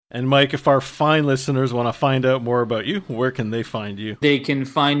And Mike, if our fine listeners want to find out more about you, where can they find you? They can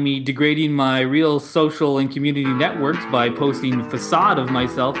find me degrading my real social and community networks by posting a facade of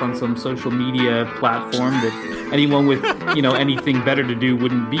myself on some social media platform that anyone with, anything better to do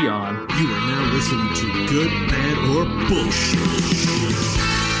wouldn't be on. You are now listening to Good, Bad, or Bullshit.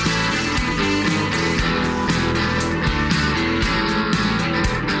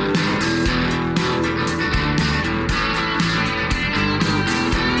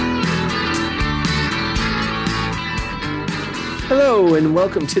 Hello and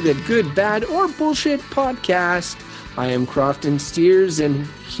welcome to the Good, Bad, or Bullshit podcast. I am Crofton Steers, and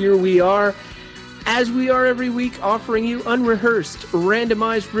here we are, as we are every week, offering you unrehearsed,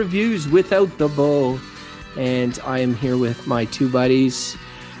 randomized reviews without the bull. And I am here with my two buddies,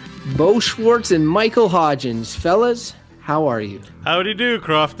 Bo Schwartz and Michael Hodgins. Fellas, how are you? Howdy do,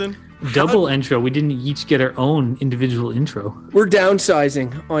 Crofton. Double intro. We didn't each get our own individual intro. We're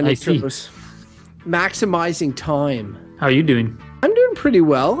downsizing on I intros. Maximizing time. How are you doing? I'm doing pretty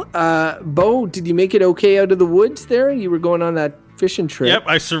well. Bo, did you make it okay out of the woods there? You were going on that fishing trip. Yep,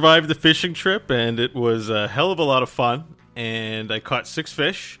 I survived the fishing trip, and it was a hell of a lot of fun. And I caught 6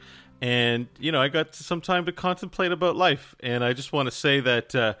 fish, and, I got some time to contemplate about life. And I just want to say that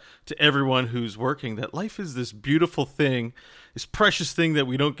to everyone who's working, that life is this beautiful thing, this precious thing that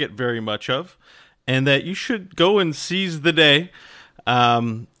we don't get very much of, and that you should go and seize the day.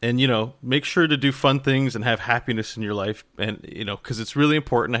 And make sure to do fun things and have happiness in your life, and because it's really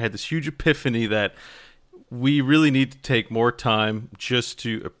important. I had this huge epiphany that we really need to take more time just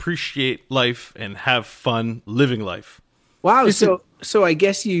to appreciate life and have fun living life. Wow, so I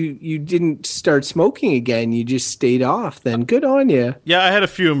guess you didn't start smoking again. You just stayed off then. Good on you. Yeah, I had a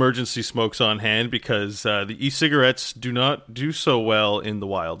few emergency smokes on hand because the e-cigarettes do not do so well in the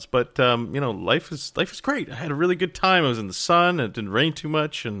wilds. But life is great. I had a really good time. I was in the sun. It didn't rain too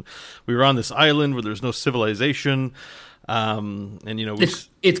much, and we were on this island where there's no civilization.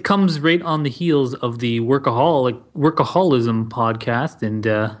 It comes right on the heels of the workaholism podcast, and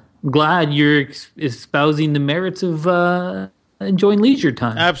I'm glad you're espousing the merits of enjoying leisure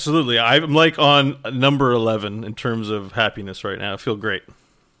time. Absolutely. I'm like on number 11 in terms of happiness right now. I feel great.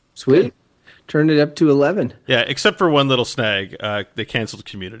 Sweet. Turn it up to 11. Yeah, except for one little snag. They canceled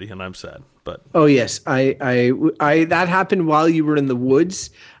Community, and I'm sad. But oh yes, I that happened while you were in the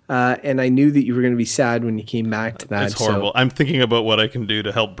woods, and I knew that you were going to be sad when you came back to that. It's horrible. So I'm thinking about what I can do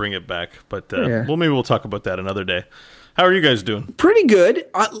to help bring it back, but maybe we'll talk about that another day. How are you guys doing? Pretty good.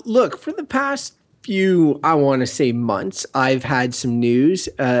 Look, for the past few, I want to say months, I've had some news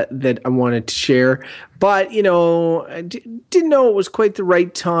that I wanted to share, but I didn't know it was quite the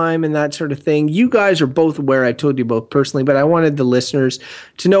right time and that sort of thing. You guys are both aware. I told you both personally, but I wanted the listeners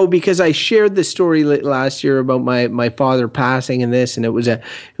to know because I shared the story last year about my father passing and this, and it was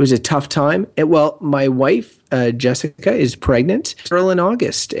a tough time. My wife, Jessica, is pregnant early in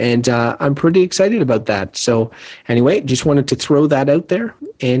August, and I'm pretty excited about that. So anyway, just wanted to throw that out there,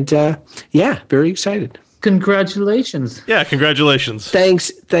 and very excited. Congratulations. Yeah, congratulations.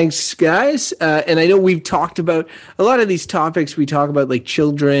 Thanks, guys. And I know we've talked about a lot of these topics. We talk about like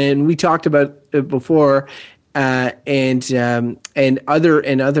children. We talked about it before, and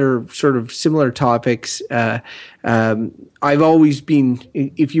other sort of similar topics. I've always been,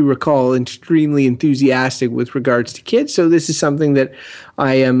 if you recall, extremely enthusiastic with regards to kids. So this is something that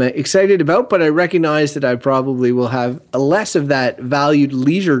I am excited about, but I recognize that I probably will have less of that valued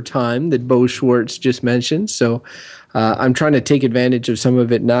leisure time that Bo Schwartz just mentioned. So I'm trying to take advantage of some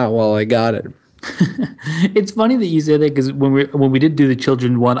of it now while I got it. It's funny that you say that because when we did do the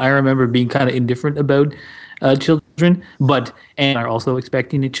children one, I remember being kind of indifferent about children, and are also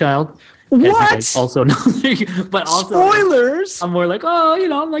expecting a child. What? Also, no, but also spoilers. I'm more like,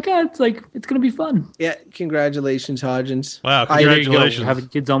 it's gonna be fun. Yeah, congratulations, Hodgins. Wow, congratulations! Having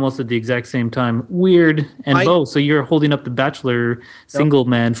kids almost at the exact same time. Weird. And Bo, so you're holding up the Bachelor single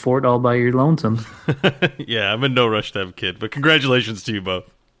man fort all by your lonesome. Yeah, I'm in no rush to have a kid, but congratulations to you both.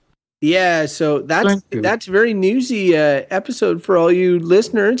 Yeah, so that's very newsy episode for all you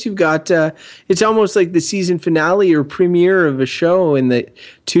listeners. You've got it's almost like the season finale or premiere of a show, and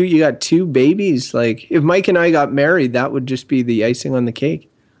you got 2 babies. Like if Mike and I got married, that would just be the icing on the cake.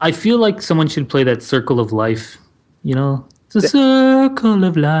 I feel like someone should play that Circle of Life. It's a circle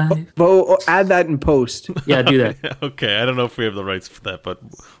of life. Bo, add that in post. Yeah, do that. Okay, I don't know if we have the rights for that, but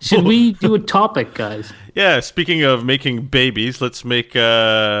should we do a topic, guys? Yeah, speaking of making babies, let's make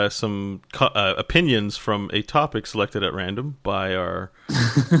some opinions from a topic selected at random by our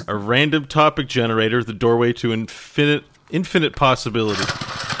random topic generator, the doorway to infinite possibility.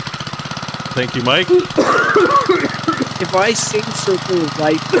 Thank you, Mike. if I sing Circle of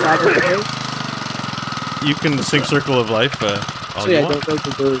Life, is that okay? You can sing Circle of Life all you I want. don't know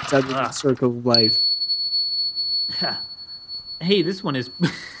the words other than Circle of Life. Hey, this one is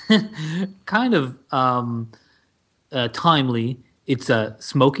kind of timely. It's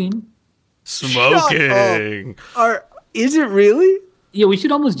smoking. Smoking. Is it really? Yeah, we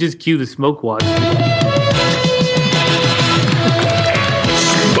should almost just cue the smoke watch.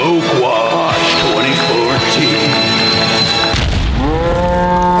 Smoke Watch 2014.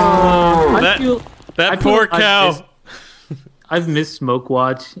 That poor cow. I've missed Smoke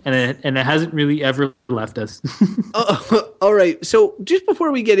Watch, and it hasn't really ever left us. All right. So just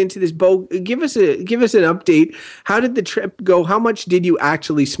before we get into this, Bo, give us an update. How did the trip go? How much did you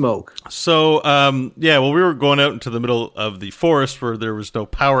actually smoke? So, we were going out into the middle of the forest where there was no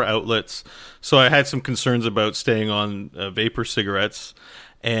power outlets. So I had some concerns about staying on vapor cigarettes.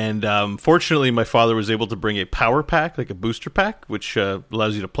 And fortunately, my father was able to bring a power pack, like a booster pack, which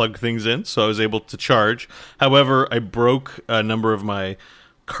allows you to plug things in. So I was able to charge. However, I broke a number of my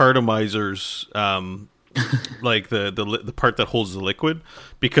cartomizers, like the part that holds the liquid,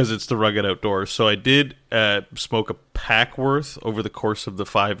 because it's the rugged outdoors. So I did smoke a pack worth over the course of the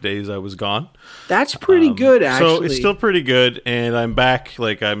 5 days I was gone. That's pretty good, actually. So it's still pretty good, and I'm back.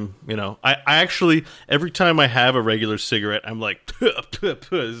 Like I actually, every time I have a regular cigarette, I'm like,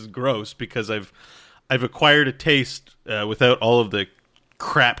 this is gross, because I've acquired a taste without all of the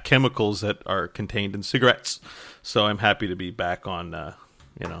crap chemicals that are contained in cigarettes. So I'm happy to be back on,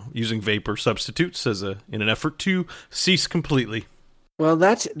 using vapor substitutes in an effort to cease completely. Well,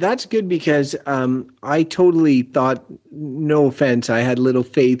 that's good, because I totally thought, no offense, I had little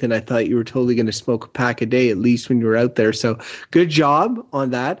faith, and I thought you were totally going to smoke a pack a day, at least when you were out there. So good job on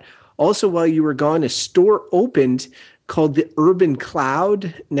that. Also, while you were gone, a store opened called the Urban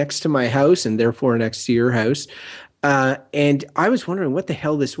Cloud next to my house, and therefore next to your house. And I was wondering what the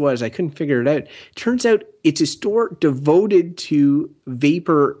hell this was. I couldn't figure it out. Turns out it's a store devoted to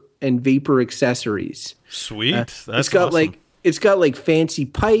vapor and vapor accessories. Sweet. That's awesome. It's got like fancy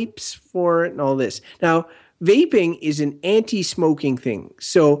pipes for it and all this. Now, vaping is an anti-smoking thing.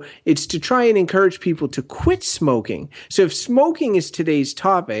 So it's to try and encourage people to quit smoking. So if smoking is today's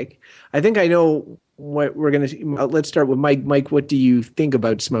topic, I think I know what we're going to. Let's start with Mike. Mike, what do you think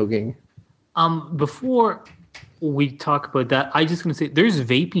about smoking? Before we talk about that, I just going to say there's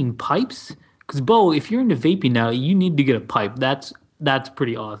vaping pipes. Because Bo, if you're into vaping now, you need to get a pipe. That's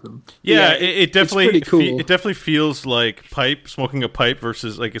pretty awesome. Yeah, it definitely cool. It definitely feels like smoking a pipe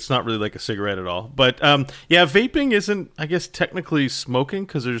versus like it's not really like a cigarette at all. But vaping isn't, I guess, technically smoking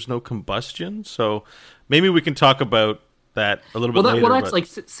because there's no combustion. So maybe we can talk about that a little bit later. Well, that's like,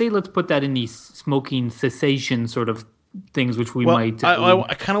 say, let's put that in these smoking cessation sort of things, which we might. I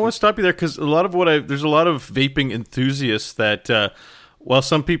kind of want to stop you there, because there's a lot of vaping enthusiasts that. While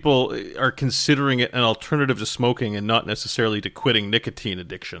some people are considering it an alternative to smoking and not necessarily to quitting nicotine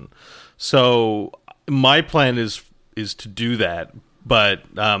addiction. So my plan is to do that, but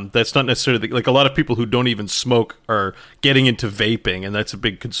that's not necessarily like a lot of people who don't even smoke are getting into vaping, and that's a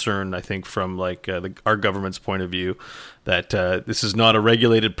big concern, I think, from like our government's point of view, that this is not a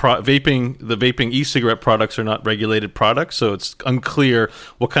regulated vaping. The vaping e-cigarette products are not regulated products, so it's unclear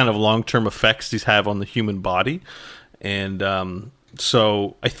what kind of long-term effects these have on the human body, and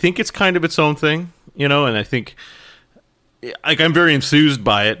so I think it's kind of its own thing, and I think I'm very enthused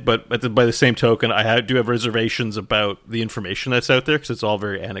by it, but by the same token, I do have reservations about the information that's out there, because it's all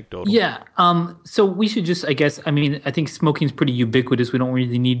very anecdotal. Yeah. So we should just, I guess, I think smoking is pretty ubiquitous. We don't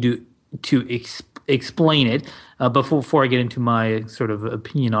really need to explain it. But before I get into my sort of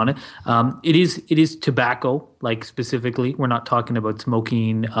opinion on it, it is tobacco, like specifically. We're not talking about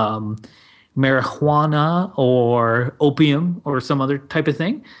smoking marijuana or opium or some other type of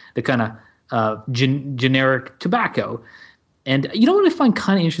thing, the kind of generic tobacco. And you know what I find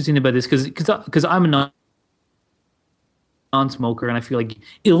kind of interesting about this, because I'm a non-smoker, and I feel like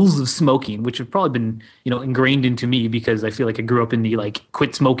ills of smoking, which have probably been ingrained into me, because I feel like I grew up in the like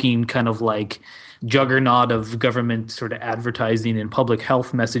quit smoking kind of like juggernaut of government sort of advertising and public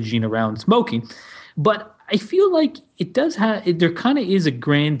health messaging around smoking. But I feel like it does there kind of is a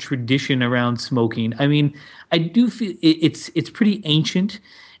grand tradition around smoking. I mean, I do feel it's pretty ancient,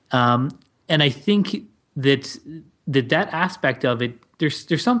 and I think that aspect of it,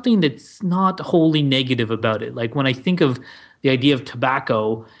 there's something that's not wholly negative about it. Like when I think of the idea of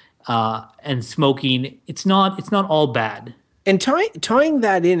tobacco and smoking, it's not all bad. And tying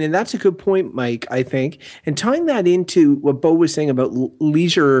that in, and that's a good point, Mike, I think, and tying that into what Bo was saying about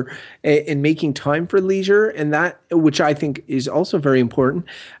leisure and making time for leisure, and that, which I think is also very important.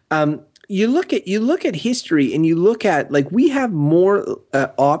 you look at history, and you look at, like, we have more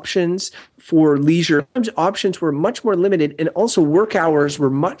options for leisure. Options were much more limited, and also work hours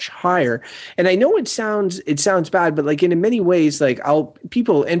were much higher. And I know it sounds bad, but like in many ways, like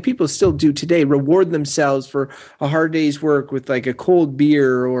people still do today, reward themselves for a hard day's work with like a cold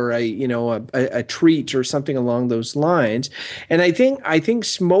beer or a treat or something along those lines. And I think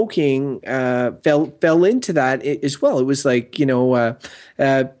smoking fell into that as well. It was like,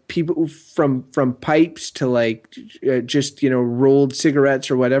 people from pipes to like just rolled cigarettes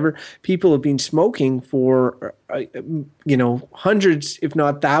or whatever. People have been smoking for hundreds, if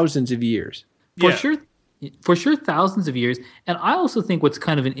not thousands, of years. For sure, thousands of years. And I also think what's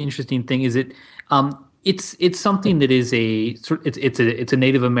kind of an interesting thing is it's something that is it's a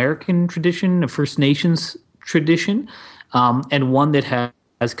Native American tradition, a First Nations tradition, and one that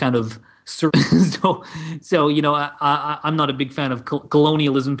has kind of. So I'm not a big fan of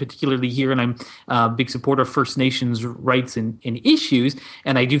colonialism, particularly here, and I'm a big supporter of First Nations rights and issues.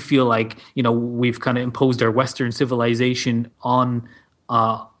 And I do feel like we've kind of imposed our Western civilization on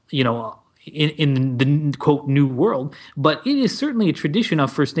in the quote new world. But it is certainly a tradition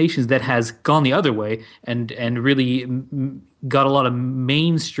of First Nations that has gone the other way and really got a lot of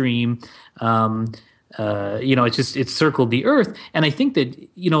mainstream. It's circled the earth. And I think that,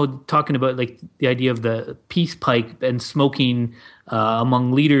 talking about like the idea of the peace pipe and smoking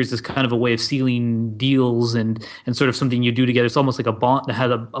among leaders is kind of a way of sealing deals and sort of something you do together. It's almost like a bond that has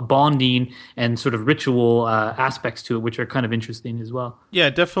a bonding and sort of ritual aspects to it, which are kind of interesting as well. Yeah,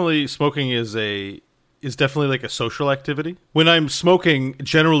 definitely smoking is definitely like a social activity. When I'm smoking,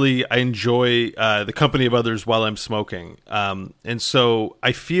 generally I enjoy the company of others while I'm smoking. And so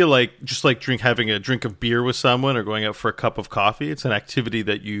I feel like just like having a drink of beer with someone or going out for a cup of coffee, it's an activity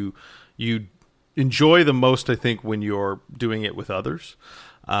that you enjoy the most, I think, when you're doing it with others.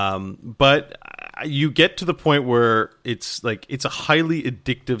 But you get to the point where it's a highly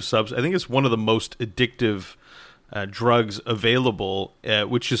addictive substance. I think it's one of the most addictive drugs available,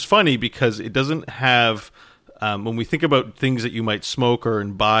 which is funny because it doesn't have, when we think about things that you might smoke or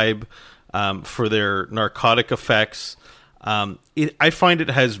imbibe for their narcotic effects, I find it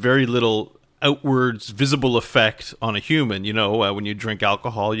has very little outwards visible effect on a human. When you drink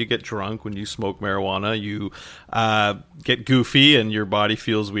alcohol, you get drunk. When you smoke marijuana, you get goofy and your body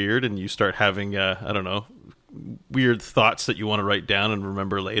feels weird and you start having, weird thoughts that you want to write down and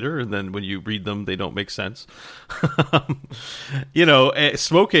remember later, and then when you read them they don't make sense.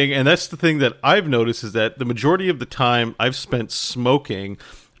 Smoking, and that's the thing that I've noticed, is that the majority of the time I've spent smoking,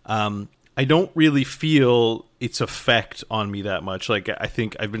 I don't really feel its effect on me that much. Like, I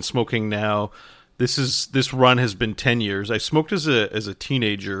think I've been smoking now, this run has been 10 years. I smoked as a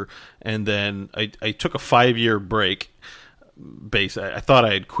teenager, and then I took a 5-year break. I thought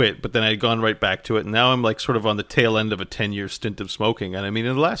I had quit, but then I had gone right back to it, and now I'm like sort of on the tail end of a 10-year stint of smoking. And I mean,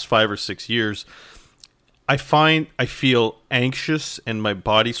 in the last 5 or 6 years, I feel anxious, and my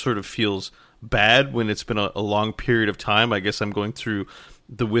body sort of feels bad when it's been a long period of time. I guess I'm going through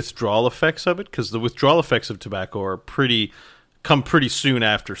the withdrawal effects of it, because the withdrawal effects of tobacco come pretty soon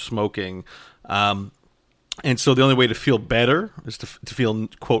after smoking. And so the only way to feel better is to feel,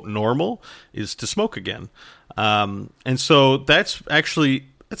 quote, normal, is to smoke again. And so that's actually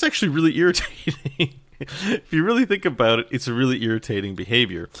really irritating. If you really think about it, it's a really irritating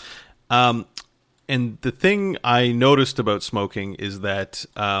behavior. And the thing I noticed about smoking is that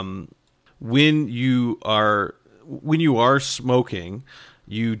when you are smoking,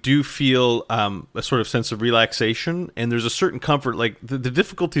 you do feel a sort of sense of relaxation, and there's a certain comfort. Like the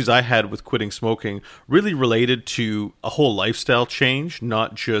difficulties I had with quitting smoking really related to a whole lifestyle change,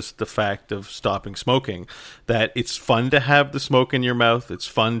 not just the fact of stopping smoking. That it's fun to have the smoke in your mouth. It's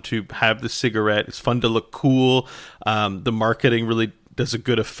fun to have the cigarette. It's fun to look cool. The marketing really does a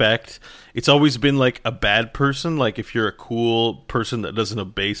good effect. It's always been like a bad person. Like if you're a cool person that doesn't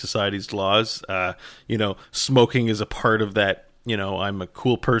obey society's laws, smoking is a part of that. I'm a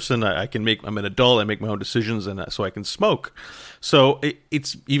cool person. I'm an adult. I make my own decisions, and so I can smoke. So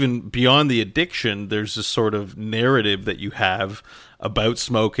it's even beyond the addiction. There's this sort of narrative that you have about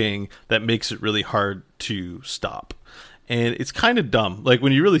smoking that makes it really hard to stop. And it's kind of dumb. Like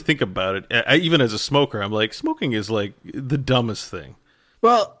when you really think about it, even as a smoker, I'm like, smoking is like the dumbest thing.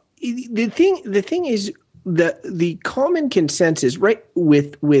 Well, the thing is the common consensus, right,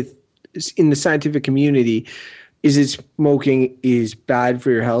 with in the scientific community, is that smoking is bad for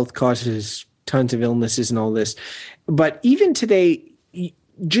your health, causes tons of illnesses and all this. But even today,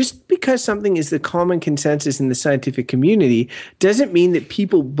 just because something is the common consensus in the scientific community doesn't mean that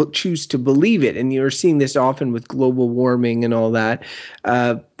people choose to believe it. And you're seeing this often with global warming and all that.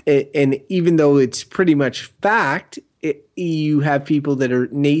 and even though it's pretty much fact, you have people that are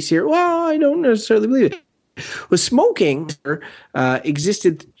naysayer. Well, I don't necessarily believe it. Well, smoking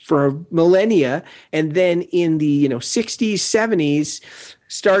existed for millennia, and then in the 60s, 70s,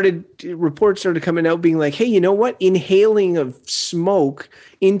 reports started coming out being like, hey, you know what? Inhaling of smoke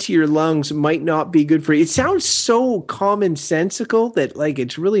into your lungs might not be good for you. It sounds so commonsensical that like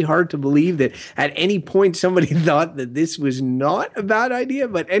it's really hard to believe that at any point somebody thought that this was not a bad idea.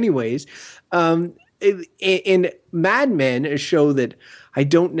 But anyways, in Mad Men, a show that I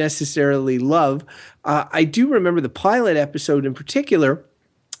don't necessarily love, I do remember the pilot episode in particular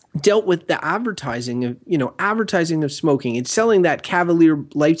dealt with the advertising of smoking and selling that cavalier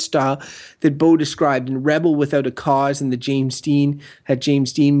lifestyle that Bo described in Rebel Without a Cause and the James Dean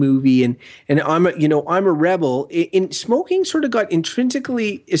movie. And I'm a rebel. In smoking sort of got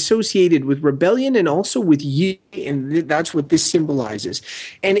intrinsically associated with rebellion and also with you. And that's what this symbolizes.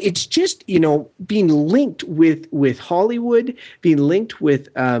 And it's just, being linked with Hollywood, being linked with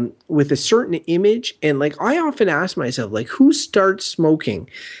a certain image. And like, I often ask myself, like, who starts smoking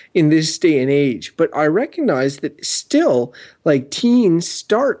in this day and age? But I recognize that still, like, teens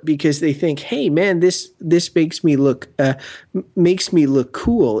start because they think, hey man, this makes me look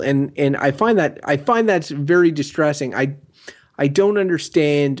cool. And I find that's very distressing. I don't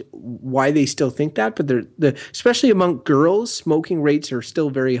understand why they still think that, but especially among girls, smoking rates are still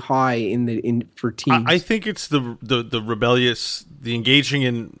very high for teens. I think it's the rebellious, the engaging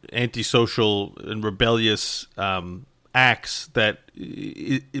in antisocial and rebellious acts that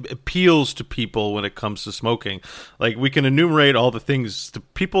it appeals to people when it comes to smoking. Like, we can enumerate all the things. The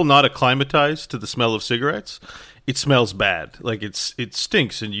people not acclimatized to the smell of cigarettes, it smells bad. Like, it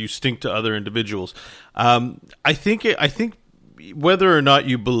stinks, and you stink to other individuals. I think whether or not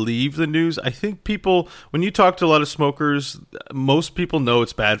you believe the news, I think people, when you talk to a lot of smokers, most people know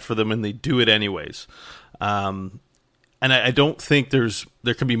it's bad for them and they do it anyways. And I don't think there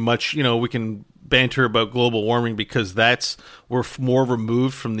can be much, we can banter about global warming because we're more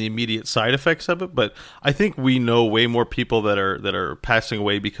removed from the immediate side effects of it. But I think we know way more people that are passing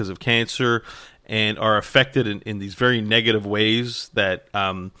away because of cancer and are affected in these very negative ways that,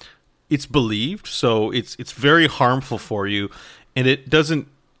 it's believed, so it's very harmful for you, and there's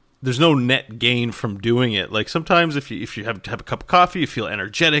no net gain from doing it. Like, sometimes if you have a cup of coffee, you feel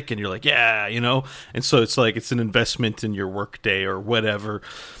energetic and you're like, yeah, and so it's like it's an investment in your work day or whatever.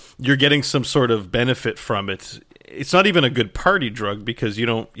 You're getting some sort of benefit from it. It's not even a good party drug because you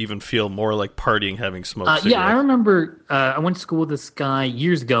don't even feel more like partying having smoked cigarettes. Yeah, I remember I went to school with this guy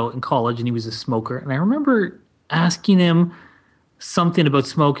years ago in college, and he was a smoker, and I remember asking him something about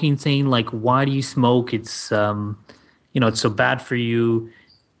smoking, saying like, why do you smoke? It's it's so bad for you.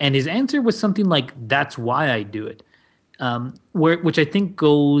 And his answer was something like, that's why I do it. Which I think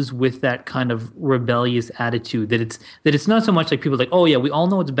goes with that kind of rebellious attitude that it's not so much like people are like, oh yeah, we all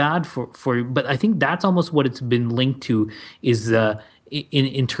know it's bad for you, but I think that's almost what it's been linked to is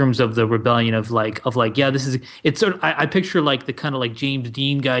in terms of the rebellion of like yeah, this is, it's sort of, I picture like the kind of like James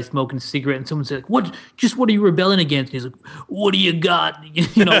Dean guy smoking a cigarette and someone says, what are you rebelling against? And he's like, what do you got?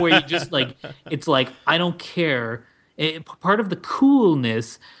 Where you just like, it's like, I don't care. Part of the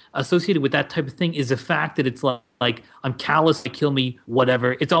coolness associated with that type of thing is the fact that it's like I'm callous, kill me,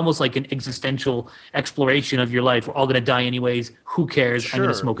 whatever. It's almost like an existential exploration of your life. We're all going to die anyways. Who cares? Sure. I'm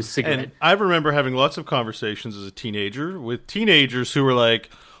going to smoke a cigarette. And I remember having lots of conversations as a teenager with teenagers who were like,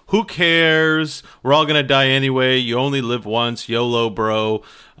 who cares? We're all going to die anyway. You only live once. YOLO, bro.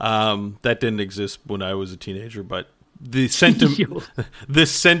 That didn't exist when I was a teenager, but the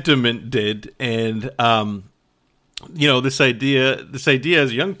sentiment did. And, this idea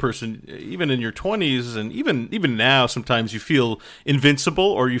as a young person, even in your 20s and even now, sometimes you feel invincible,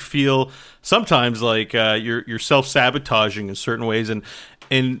 or you feel sometimes like you're self-sabotaging in certain ways, and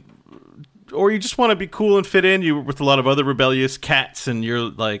or you just want to be cool and fit in. You're with a lot of other rebellious cats, and you're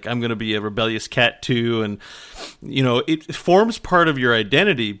like, I'm going to be a rebellious cat too, and it forms part of your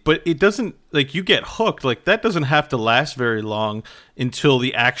identity, but it doesn't, like, you get hooked. Like, that doesn't have to last very long until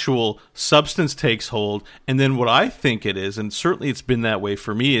the actual substance takes hold. And then what I think it is, and certainly it's been that way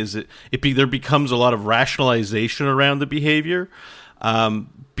for me, is there becomes a lot of rationalization around the behavior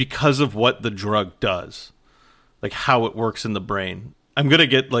because of what the drug does, like how it works in the brain. I'm going to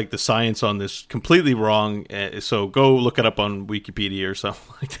get like the science on this completely wrong, so go look it up on Wikipedia or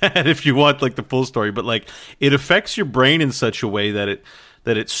something like that if you want like the full story. But like, it affects your brain in such a way that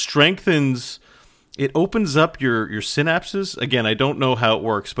it strengthens, it opens up your synapses. Again, I don't know how it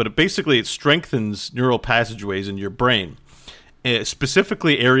works, but it strengthens neural passageways in your brain.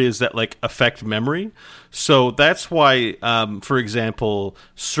 specifically areas that like affect memory. So that's why, for example,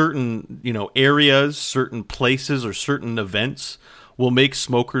 certain areas, certain places, or certain events will make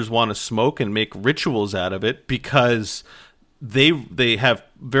smokers want to smoke and make rituals out of it, because they have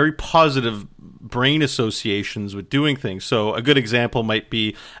very positive brain associations with doing things. So a good example might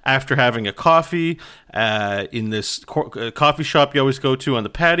be after having a coffee in this coffee shop you always go to on the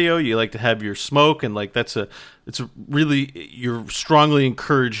patio, you like to have your smoke, and like it's really, you're strongly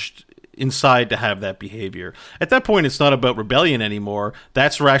encouraged inside to have that behavior. At that point, it's not about rebellion anymore.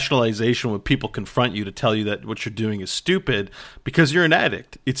 That's rationalization when people confront you to tell you that what you're doing is stupid, because you're an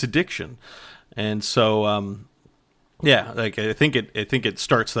addict. It's addiction. And so yeah, like I think it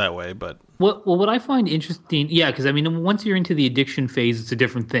starts that way, but what I find interesting, yeah, because I mean, once you're into the addiction phase, it's a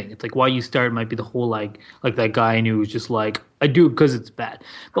different thing. It's like why you start might be the whole like that guy I knew who's just like, I do it because it's bad.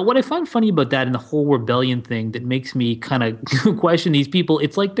 But what I find funny about that and the whole rebellion thing that makes me kind of question these people,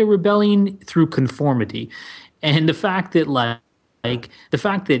 it's like they're rebelling through conformity, and the fact that the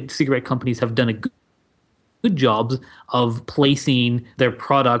fact that cigarette companies have done a good jobs of placing their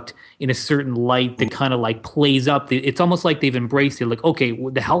product in a certain light that kind of like plays up. It's almost like they've embraced it. Like, okay,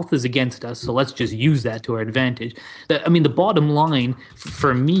 the health is against us, so let's just use that to our advantage. I mean, the bottom line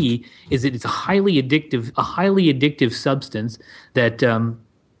for me is that it's a highly addictive substance that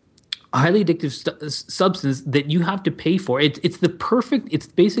substance that you have to pay for. It's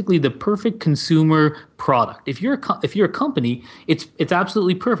basically the perfect consumer product. If you're a company, it's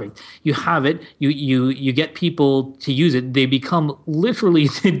absolutely perfect. You have it, you get people to use it, they become literally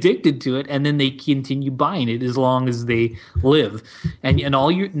addicted to it, and then they continue buying it as long as they live. And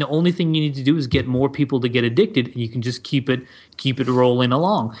the only thing you need to do is get more people to get addicted, and you can just keep it rolling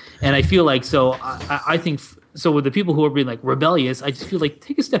along. And I feel like, so I think. So with the people who are being like rebellious, I just feel like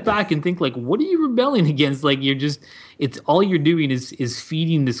take a step back and think like, what are you rebelling against? Like it's all you're doing is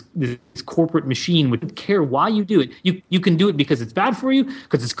feeding this corporate machine. We don't care why you do it. You can do it because it's bad for you,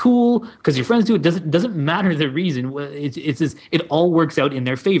 because it's cool, because your friends do it. Doesn't matter the reason. It all works out in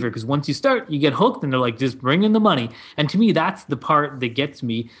their favor, because once you start, you get hooked, and they're like, just bring in the money. And to me, that's the part that gets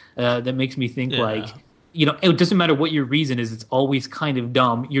me, that makes me think like. It doesn't matter what your reason is. It's always kind of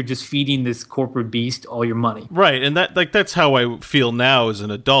dumb. You're just feeding this corporate beast all your money. Right, and that's how I feel now as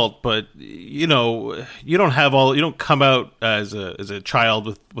an adult. But you don't come out as a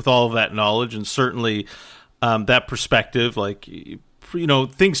child with all of that knowledge, and certainly that perspective. Like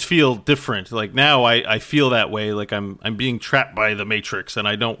things feel different. Like now, I feel that way. Like I'm being trapped by the Matrix, and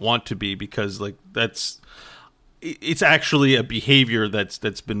I don't want to be, because like it's actually a behavior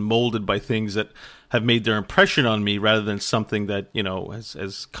that's been molded by things that have made their impression on me, rather than something that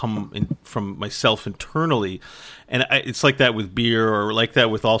has come from myself internally. And it's like that with beer, or like that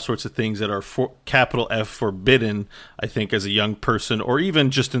with all sorts of things that are capital F forbidden, I think, as a young person, or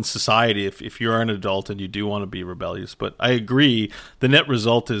even just in society if you're an adult and you do want to be rebellious. But I agree, the net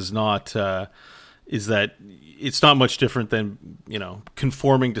result is not is that it's not much different than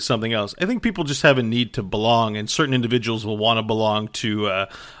conforming to something else. I think people just have a need to belong, and certain individuals will want to belong to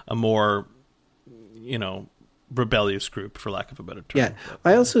a more rebellious group, for lack of a better term. Yeah,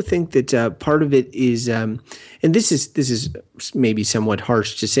 I also think that part of it is, and this is maybe somewhat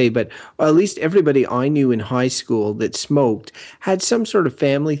harsh to say, but at least everybody I knew in high school that smoked had some sort of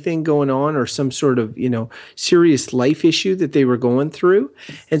family thing going on, or some sort of serious life issue that they were going through,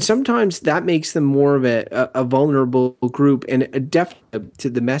 and sometimes that makes them more of a vulnerable group. And definitely to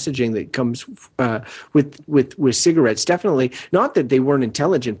the messaging that comes with cigarettes, definitely not that they weren't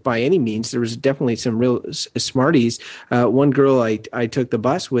intelligent by any means. There was definitely some real smarties. One girl I took the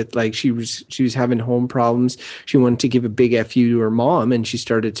bus with, like she was having home problems. She wanted to give a big FU to her mom, and she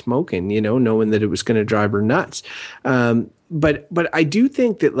started smoking, knowing that it was going to drive her nuts. But I do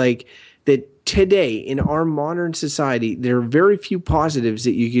think that that today in our modern society, there are very few positives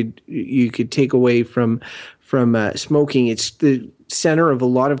that you could take away from smoking. It's the center of a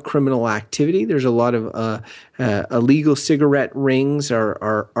lot of criminal activity. There's a lot of illegal cigarette rings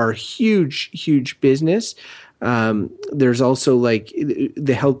are huge business. There's also like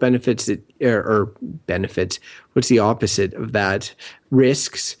the health benefits or benefits. What's the opposite of that?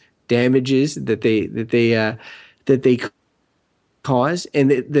 Risks, damages that they cause,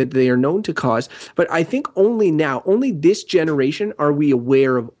 and that they are known to cause. But I think only this generation are we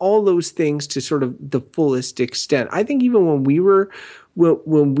aware of all those things to sort of the fullest extent. I think even when we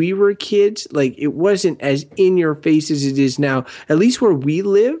were kids, like it wasn't as in your face as it is now. At least where we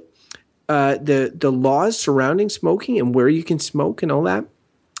live, the laws surrounding smoking and where you can smoke and all that,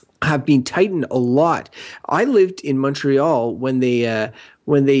 have been tightened a lot. I lived in Montreal when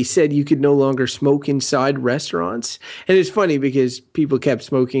they said you could no longer smoke inside restaurants. And it's funny because people kept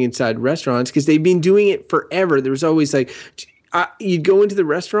smoking inside restaurants because they've been doing it forever. There was always like, you'd go into the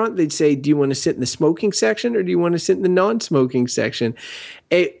restaurant, they'd say, do you want to sit in the smoking section or do you want to sit in the non-smoking section?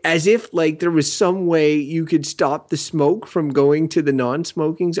 As if like there was some way you could stop the smoke from going to the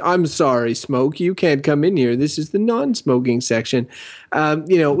non-smoking. I'm sorry, smoke, you can't come in here. This is the non-smoking section.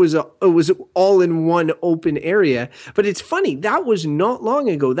 It was all in one open area. But it's funny, that was not long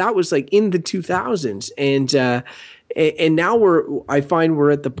ago. That was like in the 2000s. And now I find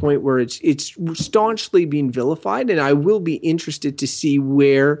we're at the point where it's staunchly being vilified, and I will be interested to see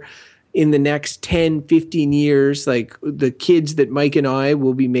where in the next 10, 15 years, like the kids that Mike and I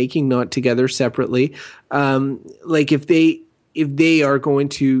will be making, not together, separately, like if they are going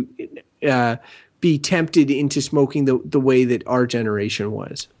to be tempted into smoking the way that our generation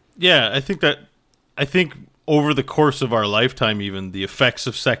was. Yeah, I think over the course of our lifetime, even the effects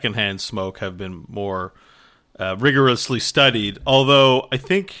of secondhand smoke have been more rigorously studied. Although I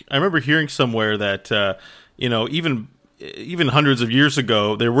remember hearing somewhere that even hundreds of years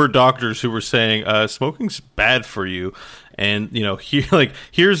ago, there were doctors who were saying smoking's bad for you. And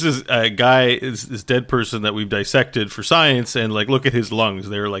here's this guy, this dead person that we've dissected for science, and like look at his lungs;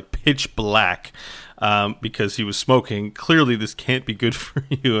 they're like pitch black. Because he was smoking. Clearly, this can't be good for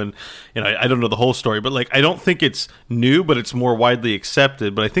you. And I don't know the whole story, but like I don't think it's new, but it's more widely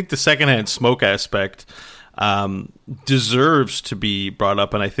accepted. But I think the secondhand smoke aspect deserves to be brought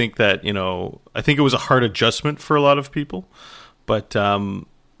up, and I think that I think it was a hard adjustment for a lot of people. But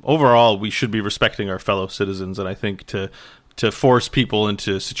overall, we should be respecting our fellow citizens, and I think to force people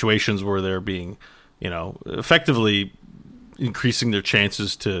into situations where they're being, effectively increasing their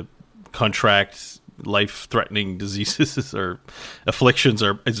chances to contract life-threatening diseases or afflictions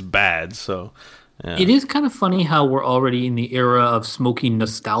is bad. So yeah. It is kind of funny how we're already in the era of smoking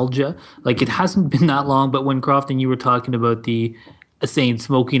nostalgia. Like, it hasn't been that long, but when Crofton, you were talking about the saying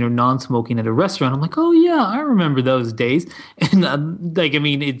smoking or non-smoking at a restaurant, I'm like, oh yeah, I remember those days. And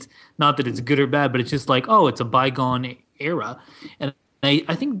it's not that it's good or bad, but it's just like, oh, it's a bygone era. And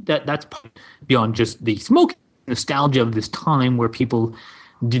I think that's beyond just the smoking nostalgia of this time where people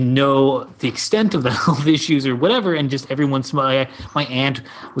didn't know the extent of the health issues or whatever, and just everyone's my aunt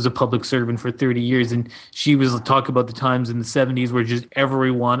was a public servant for 30 years, and she was talking about the times in the 70s where just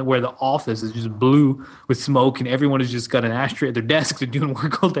everyone, where the office is just blue with smoke, and everyone has just got an ashtray at their desk, they're doing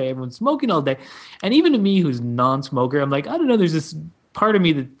work all day, everyone's smoking all day. And even to me, who's non-smoker, I'm like, I don't know, there's this part of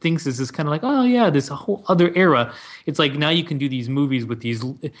me that thinks this is kind of like, oh yeah, this whole other era. It's like now you can do these movies with these,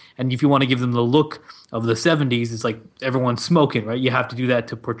 and if you want to give them the look of the 70s, it's like everyone's smoking, right? You have to do that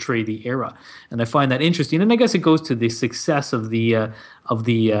to portray the era. And I find that interesting. And I guess it goes to the success of the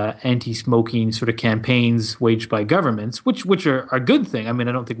anti-smoking sort of campaigns waged by governments, which are a good thing. I mean,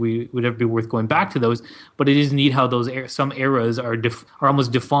 I don't think we would ever be worth going back to those, but it is neat how those some eras are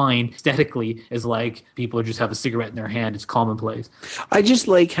almost defined aesthetically as like people just have a cigarette in their hand. It's commonplace. I just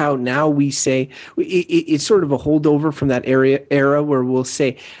like how now we say it's sort of a holdover from that era where we'll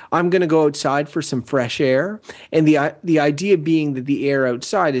say, I'm going to go outside for some fresh air. And the idea being that the air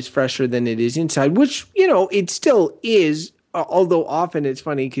outside is fresher than it is inside, which, it still is. Although often it's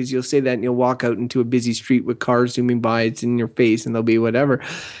funny because you'll say that and you'll walk out into a busy street with cars zooming by, it's in your face and they'll be whatever.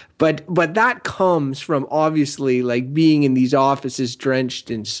 But that comes from obviously like being in these offices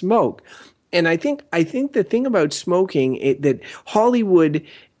drenched in smoke. And I think the thing about smoking that Hollywood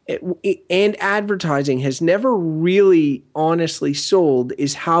and advertising has never really honestly sold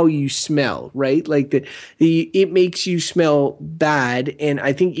is how you smell, right? Like it makes you smell bad. And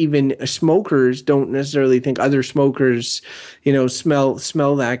I think even smokers don't necessarily think other smokers,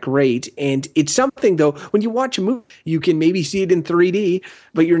 smell that great. And it's something though, when you watch a movie, you can maybe see it in 3D,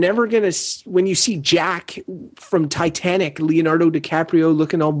 but you're never going to, when you see Jack from Titanic, Leonardo DiCaprio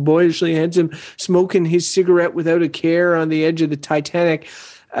looking all boyishly handsome, smoking his cigarette without a care on the edge of the Titanic,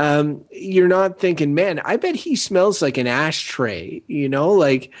 you're not thinking, man, I bet he smells like an ashtray,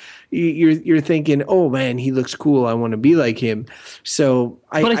 like you're thinking, oh man, he looks cool, I want to be like him. So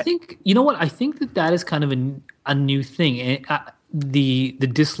I think, you know what, I think that is kind of a new thing. The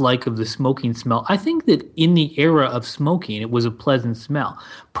dislike of the smoking smell. I think that in the era of smoking, it was a pleasant smell,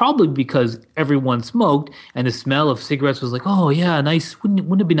 probably because everyone smoked and the smell of cigarettes was like, oh yeah, nice.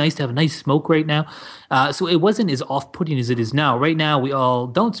 Wouldn't it be nice to have a nice smoke right now? So it wasn't as off-putting as it is now. Right now, we all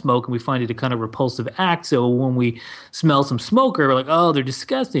don't smoke and we find it a kind of repulsive act. So when we smell some smoker, we're like, oh, they're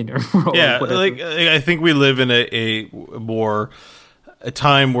disgusting. Or yeah, like I think we live in a more a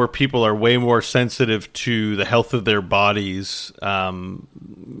time where people are way more sensitive to the health of their bodies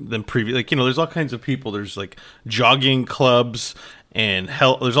than previous. Like, there's all kinds of people. There's like jogging clubs and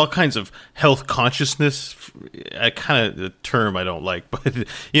health. There's all kinds of health consciousness. Kind of the term I don't like, but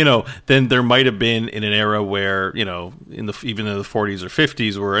then there might have been in an era where even in the 40s or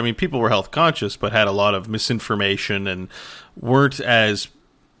 50s, where people were health conscious but had a lot of misinformation and weren't as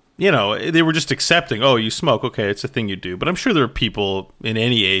they were just accepting, oh, you smoke, okay, it's a thing you do. But I'm sure there are people in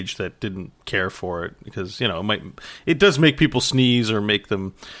any age that didn't care for it because it does make people sneeze or make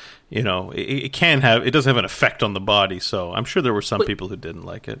them. It does have an effect on the body. So I'm sure there were some people who didn't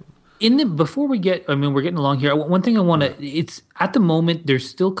like it. Before we get, we're getting along here. One thing I want to, it's at the moment, there's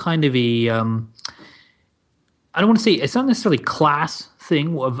still kind of a, I don't want to say, it's not necessarily class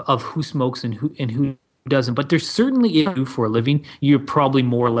thing of who smokes and who doesn't, but there's certainly, if you do for a living, you're probably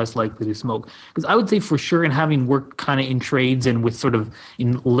more or less likely to smoke. Because I would say for sure, and having worked kind of in trades and with sort of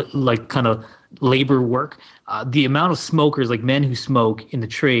in like kind of labor work, the amount of smokers, like men who smoke in the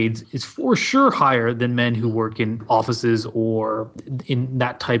trades, is for sure higher than men who work in offices or in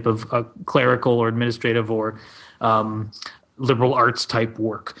that type of clerical or administrative or liberal arts type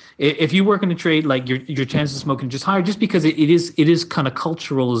work. If you work in a trade, like your chances of smoking are just higher, just because it is kind of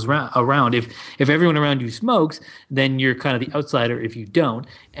cultural around. If everyone around you smokes, then you're kind of the outsider if you don't.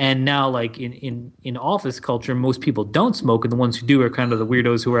 And now, like in office culture, most people don't smoke, and the ones who do are kind of the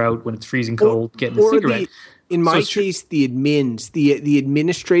weirdos who are out when it's freezing cold getting a cigarette. In my case, the admins, the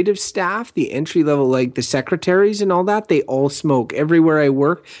administrative staff, the entry level, like the secretaries and all that, they all smoke everywhere I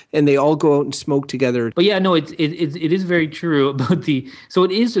work, and they all go out and smoke together. But yeah, no, it is very true about there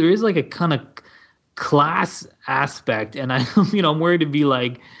is like a kind of class aspect, and I'm worried to be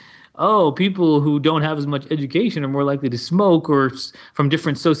like, oh, people who don't have as much education are more likely to smoke, or from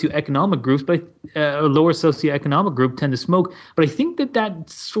different socioeconomic groups, but a lower socioeconomic group tend to smoke. But I think that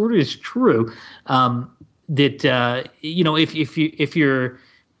sort of is true. That if you're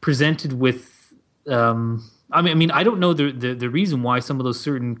presented with, I don't know the reason why some of those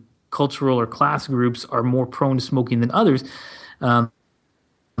certain cultural or class groups are more prone to smoking than others,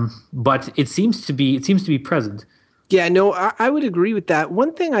 but it seems to be present. Yeah, no, I would agree with that.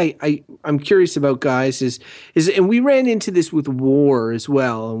 One thing I'm curious about, guys, is and we ran into this with war as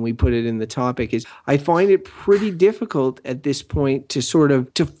well, and we put it in the topic, is I find it pretty difficult at this point to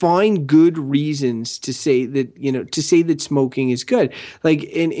to find good reasons to say that smoking is good.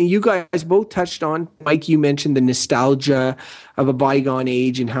 Like, and you guys both touched on, Mike, you mentioned the nostalgia of a bygone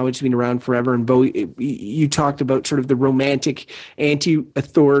age and how it's been around forever. And Bo, you talked about sort of the romantic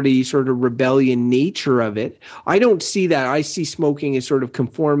anti-authority sort of rebellion nature of it. I don't see that. I see smoking as sort of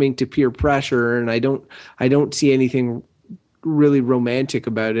conforming to peer pressure, and I don't see anything really romantic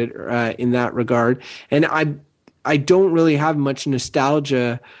about it in that regard. And I don't really have much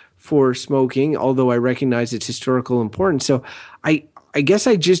nostalgia for smoking, although I recognize its historical importance. So I guess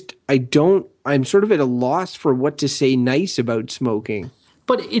I'm sort of at a loss for what to say nice about smoking.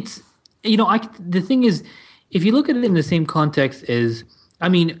 But it's, the thing is, if you look at it in the same context as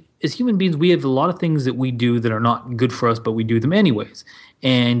human beings, we have a lot of things that we do that are not good for us, but we do them anyways.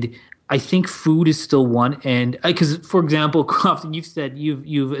 And I think food is still one. And because, for example, Crofton, you've said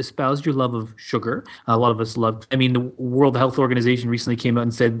you've espoused your love of sugar. A lot of us love. The World Health Organization recently came out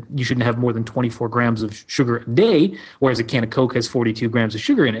and said you shouldn't have more than 24 grams of sugar a day, whereas a can of Coke has 42 grams of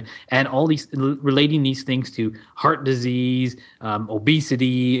sugar in it. And all these relating these things to heart disease,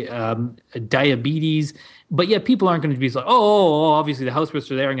 obesity, diabetes. But yet people aren't going to be like, oh, obviously the house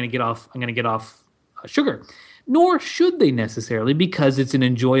are there. I'm going to get off sugar. Nor should they necessarily, because it's an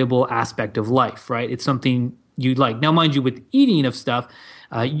enjoyable aspect of life, right? It's something you like. Now, mind you, with eating of stuff,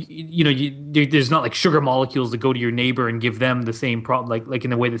 there's not like sugar molecules that go to your neighbor and give them the same problem, like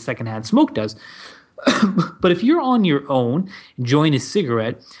in the way that secondhand smoke does. But if you're on your own enjoying a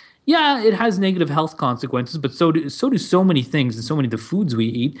cigarette, yeah, it has negative health consequences, but so do so many things and so many of the foods we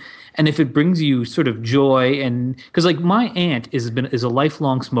eat. And if it brings you sort of joy, and because like my aunt is a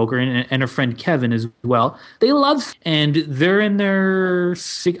lifelong smoker, and her friend Kevin as well, they love, and they're in their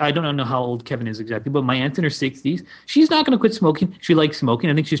I don't know how old Kevin is exactly, but my aunt's in her 60s. She's not going to quit smoking. She likes smoking.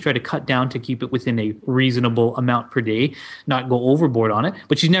 I think she's trying to cut down to keep it within a reasonable amount per day, not go overboard on it,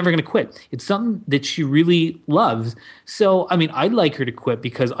 but she's never going to quit. It's something that she really loves. So, I'd like her to quit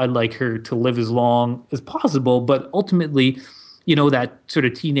because I'd like her to live as long as possible, but ultimately, that sort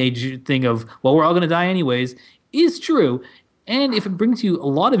of teenage thing of, well, we're all going to die anyways, is true. And if it brings you a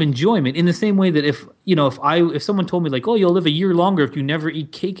lot of enjoyment, in the same way that if someone told me like, oh, you'll live a year longer if you never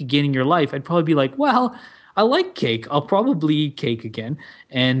eat cake again in your life, I'd probably be like, well, I like cake. I'll probably eat cake again.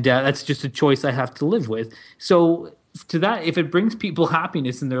 And that's just a choice I have to live with. So to that, if it brings people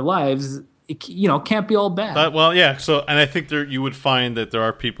happiness in their lives, it can't be all bad. Well, yeah. So, and I think you would find that there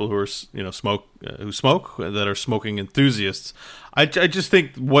are people who are, who smoke that are smoking enthusiasts. I just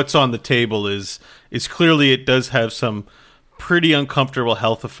think what's on the table is clearly it does have some pretty uncomfortable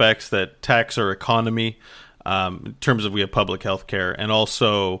health effects that tax our economy, in terms of we have public health care, and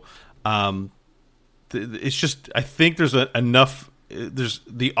also, it's just, I think there's enough.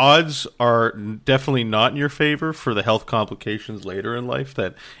 The odds are definitely not in your favor for the health complications later in life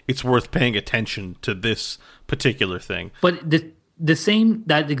that it's worth paying attention to this particular thing. But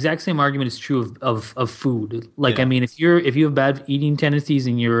that exact same argument is true of food. Like, Yeah. I mean, if you have bad eating tendencies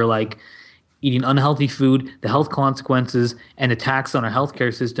and you're like eating unhealthy food, the health consequences and the tax on our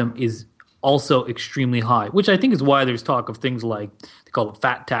healthcare system is also extremely high, which I think is why there's talk of things like, they call it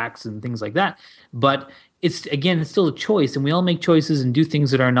fat tax and things like that. But it's still a choice, and we all make choices and do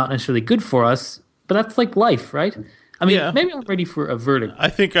things that are not necessarily good for us, but that's like life, right? I mean, Yeah. Maybe I'm ready for a verdict. I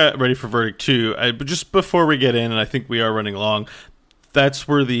think I'm ready for verdict too. But just before we get in, and I think we are running along, that's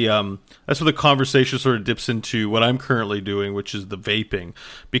where the conversation sort of dips into what I'm currently doing, which is the vaping.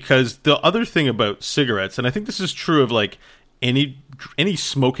 Because the other thing about cigarettes, and I think this is true of like any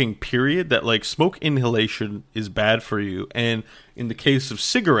smoking period, that like smoke inhalation is bad for you. And in the case of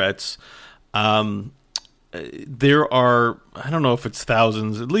cigarettes, there are, I don't know if it's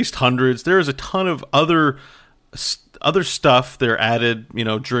thousands, at least hundreds. There is a ton of other stuff they're added,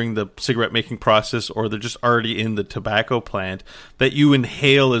 during the cigarette making process, or they're just already in the tobacco plant that you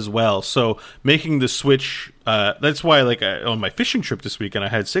inhale as well. So making the switch, that's why, like, on my fishing trip this weekend, I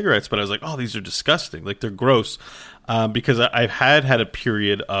had cigarettes, but I was like, oh, these are disgusting. Like, they're gross, because I've had a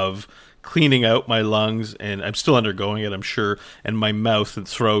period of cleaning out my lungs, and I'm still undergoing it, I'm sure, and my mouth and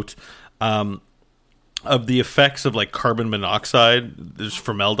throat, of the effects of like carbon monoxide. There's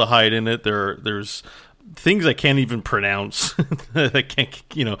formaldehyde in it. There's things I can't even pronounce that I can't,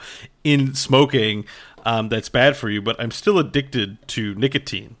 in smoking, that's bad for you, but I'm still addicted to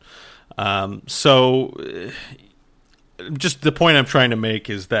nicotine. So just the point I'm trying to make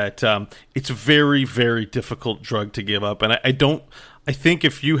is that it's a very, very difficult drug to give up. And I think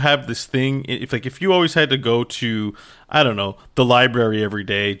if you have this thing, if you always had to go to, I don't know, the library every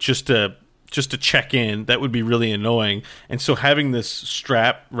day just to check in, that would be really annoying. And so having this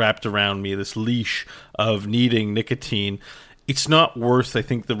strap wrapped around me, this leash of needing nicotine, it's not worth, I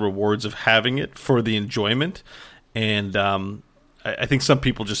think, the rewards of having it for the enjoyment. And I think some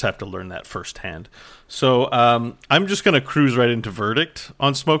people just have to learn that firsthand. So I'm just going to cruise right into verdict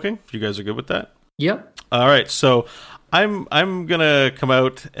on smoking, if you guys are good with that. Yep. All right, so I'm gonna come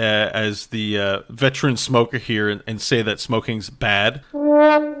out as the veteran smoker here and say that smoking's bad.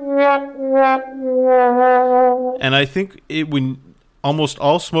 And I think when almost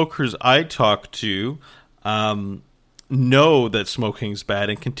all smokers I talk to know that smoking's bad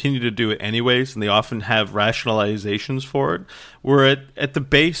and continue to do it anyways, and they often have rationalizations for it. Where at the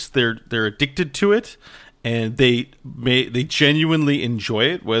base they're addicted to it, and they genuinely enjoy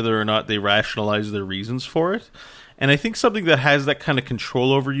it, whether or not they rationalize their reasons for it. And I think something that has that kind of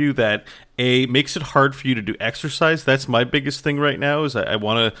control over you, that makes it hard for you to do exercise. That's my biggest thing right now, is I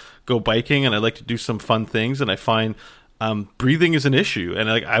want to go biking and I like to do some fun things, and I find breathing is an issue, and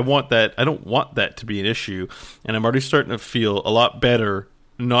I want that. I don't want that to be an issue, and I'm already starting to feel a lot better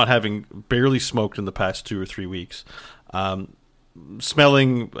not having barely smoked in the past 2 or 3 weeks.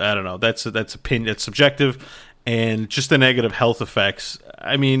 Smelling, I don't know. That's opinion. It's subjective, and just the negative health effects.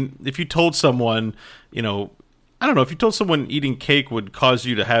 I mean, if you told someone, I don't know, if you told someone eating cake would cause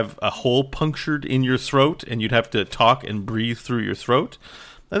you to have a hole punctured in your throat and you'd have to talk and breathe through your throat,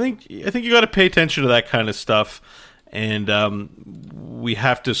 I think you got to pay attention to that kind of stuff, and we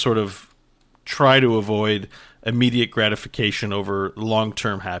have to sort of try to avoid immediate gratification over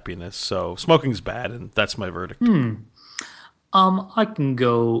long-term happiness. So smoking's bad, and that's my verdict. I can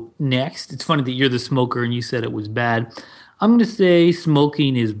go next. It's funny that you're the smoker and you said it was bad. I'm going to say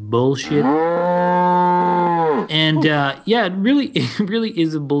smoking is bullshit. And it really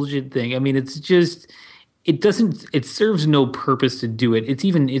is a bullshit thing. I mean, it's just, it serves no purpose to do it. It's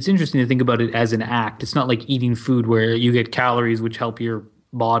interesting to think about it as an act. It's not like eating food where you get calories which help your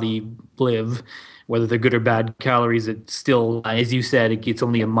body live, whether they're good or bad calories. It's still, as you said, it's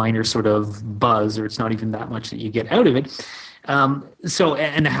only a minor sort of buzz, or it's not even that much that you get out of it. So,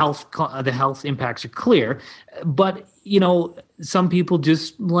 and the health impacts are clear, but some people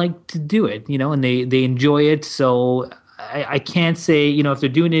just like to do it, and they enjoy it. So I can't say, if they're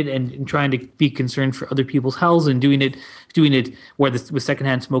doing it and trying to be concerned for other people's health and doing it where with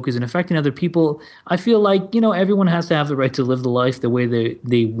secondhand smoke isn't affecting other people. I feel like, everyone has to have the right to live the life the way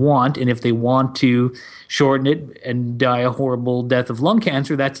they want. And if they want to shorten it and die a horrible death of lung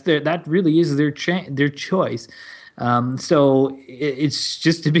cancer, that really is their choice. So it's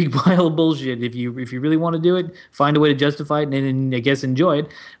just a big pile of bullshit. If you really want to do it, find a way to justify it and I guess enjoy it.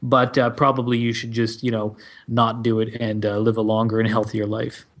 But probably you should just, not do it and live a longer and healthier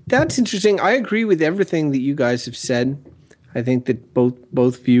life. That's interesting. I agree with everything that you guys have said. I think that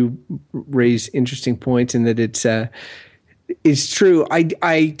both of you raise interesting points and that it's true.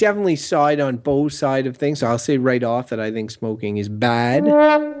 I definitely side on both sides of things. So I'll say right off that I think smoking is bad.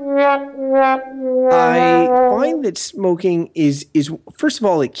 I find that smoking is first of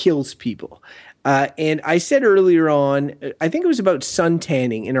all, it kills people. And I said earlier on, I think it was about sun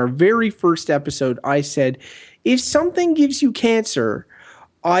tanning. In our very first episode, I said, if something gives you cancer,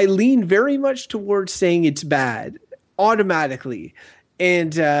 I lean very much towards saying it's bad automatically.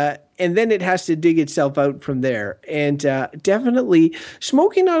 And then it has to dig itself out from there. And definitely,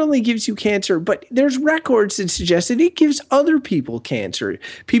 smoking not only gives you cancer, but there's records that suggest that it gives other people cancer,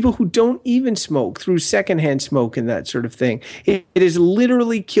 people who don't even smoke through secondhand smoke and that sort of thing. It is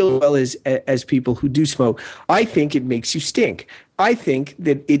literally killed as people who do smoke. I think it makes you stink. I think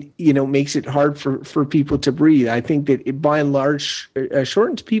that it, makes it hard for people to breathe. I think that it, by and large,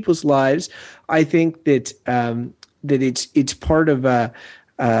 shortens people's lives. I think that that it's part of an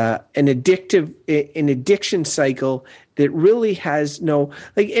addiction cycle that really has no,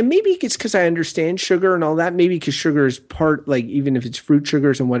 and maybe it's because I understand sugar and all that. Maybe because sugar is part, even if it's fruit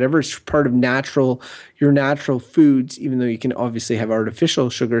sugars and whatever, it's part of your natural foods, even though you can obviously have artificial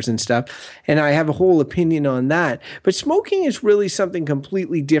sugars and stuff. And I have a whole opinion on that. But smoking is really something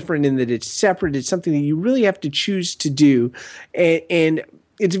completely different in that it's separate. It's something that you really have to choose to do. And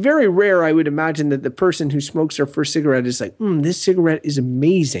it's very rare, I would imagine, that the person who smokes their first cigarette is like, this cigarette is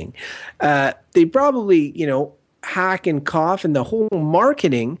amazing. They probably, hack and cough, and the whole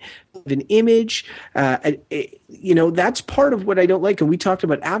marketing of an image, that's part of what I don't like. And we talked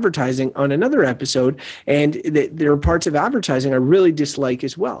about advertising on another episode, and there are parts of advertising I really dislike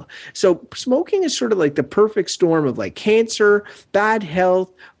as well. So smoking is sort of like the perfect storm of cancer, bad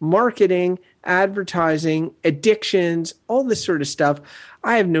health, marketing, advertising, addictions, all this sort of stuff.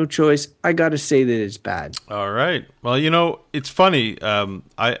 I have no choice. I got to say that it's bad. All right. Well, it's funny.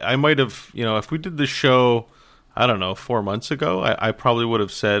 I might have, if we did the show, I don't know, 4 months ago, I probably would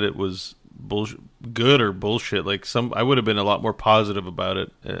have said it was good or bullshit. I would have been a lot more positive about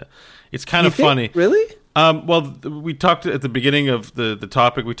it. It's kind of funny. Really? Well, we talked at the beginning of the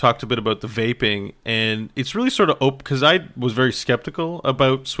topic, we talked a bit about the vaping, and it's really sort of open because I was very skeptical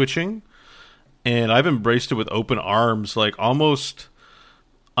about switching, and I've embraced it with open arms, almost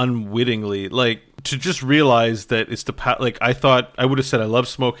unwittingly, to just realize that it's I thought I would have said I love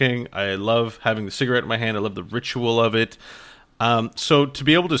smoking, I love having the cigarette in my hand, I love the ritual of it. So to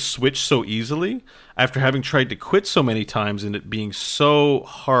be able to switch so easily after having tried to quit so many times and it being so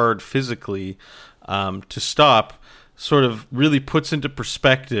hard physically to stop, sort of really puts into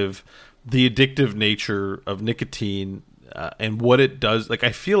perspective the addictive nature of nicotine and what it does.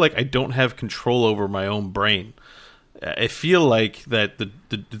 I feel like I don't have control over my own brain. I feel like that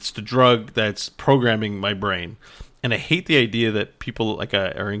it's the drug that's programming my brain. And I hate the idea that people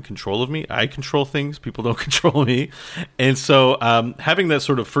are in control of me. I control things. People don't control me. And so having that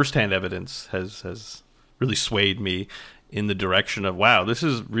sort of firsthand evidence has really swayed me in the direction of, wow, this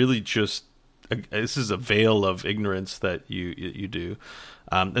is really just this is a veil of ignorance that you do.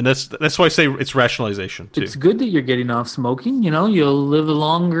 And that's why I say it's rationalization too. It's good that you're getting off smoking. You'll live a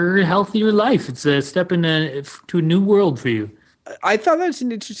longer, healthier life. It's a step to a new world for you. I thought that was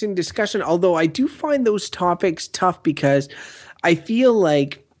an interesting discussion, although I do find those topics tough because I feel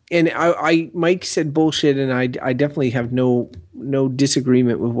like, and Mike said bullshit, and I definitely have no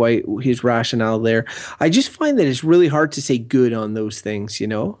disagreement with his rationale there. I just find that it's really hard to say good on those things,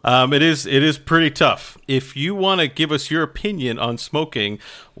 It is pretty tough. If you want to give us your opinion on smoking,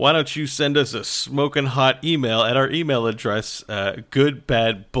 why don't you send us a smoking hot email at our email address,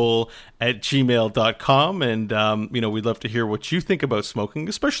 goodbadbull@gmail.com. And, we'd love to hear what you think about smoking,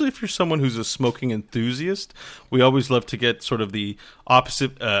 especially if you're someone who's a smoking enthusiast. We always love to get sort of the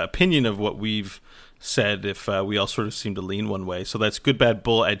opposite opinion of what we've said if we all sort of seem to lean one way. So that's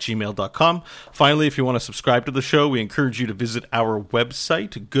goodbadbull@gmail.com. Finally, if you want to subscribe to the show, we encourage you to visit our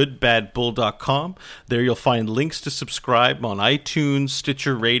website, goodbadbull.com. There you'll find links to subscribe on iTunes,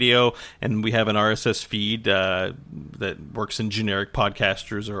 Stitcher Radio, and we have an RSS feed that works in generic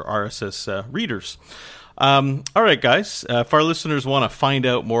podcasters or RSS readers. All right, guys, if our listeners want to find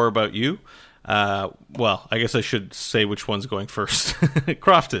out more about you, well, I guess I should say which one's going first.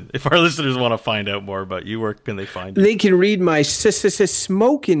 Crofton, if our listeners want to find out more about you, where can they find you? They can read my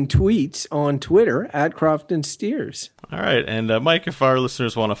smoking tweets on Twitter at Crofton Steers. All right. And Mike, if our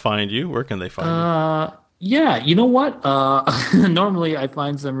listeners want to find you, where can they find you? Yeah, you know what? Normally I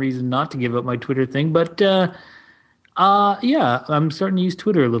find some reason not to give up my Twitter thing, but yeah, I'm starting to use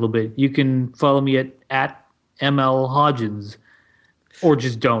Twitter a little bit. You can follow me at ML Hodgins, or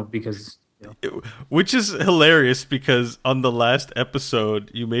just don't, because... Which is hilarious, because on the last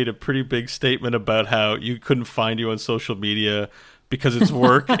episode, you made a pretty big statement about how you couldn't find you on social media because it's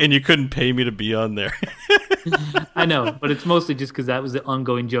work and you couldn't pay me to be on there. I know, but it's mostly just because that was the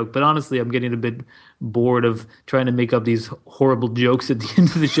ongoing joke. But honestly, I'm getting a bit bored of trying to make up these horrible jokes at the end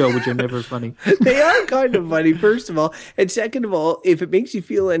of the show, which are never funny. They are kind of funny, first of all. And second of all, if it makes you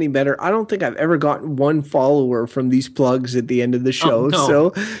feel any better, I don't think I've ever gotten one follower from these plugs at the end of the show. Oh,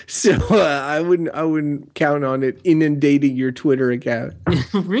 no. So I wouldn't count on it inundating your Twitter account.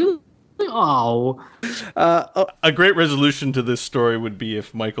 Really? Oh. A great resolution to this story would be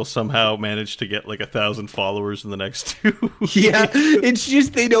if Michael somehow managed to get like 1,000 followers in the next 2 weeks. Yeah, it's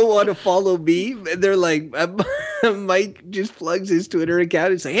just they don't want to follow me. They're like, Mike just plugs his Twitter account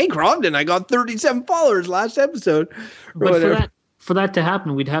and say, "Hey, Crofton, I got 37 followers last episode." But for that to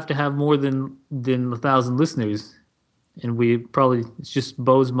happen, we'd have to have more than 1,000 listeners, and it's just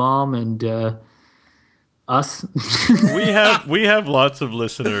Bo's mom and us. we have lots of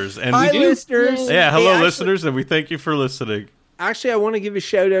listeners, and Hi, we do. listeners. Yeah, hello, Hey, listeners, and we thank you for listening. Actually, I want to give a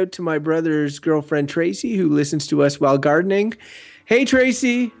shout out to my brother's girlfriend Tracy, who listens to us while gardening. Hey,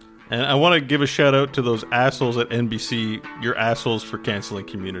 Tracy. And I want to give a shout out to those assholes at NBC. You're assholes for canceling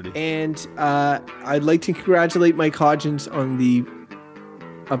Community. And I'd like to congratulate Mike Hodgins on the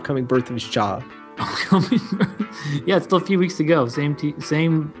upcoming birth of his child. Yeah, it's still a few weeks to go.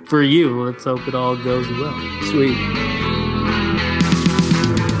 Same for you. Let's hope it all goes well. Sweet.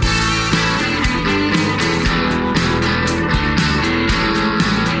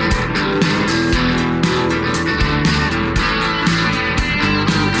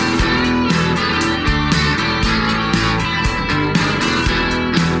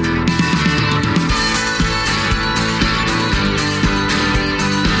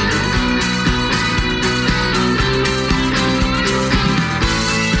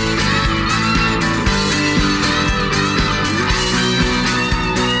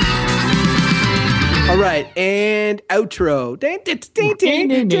 All right, and outro.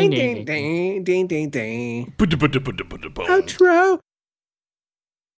 Outro.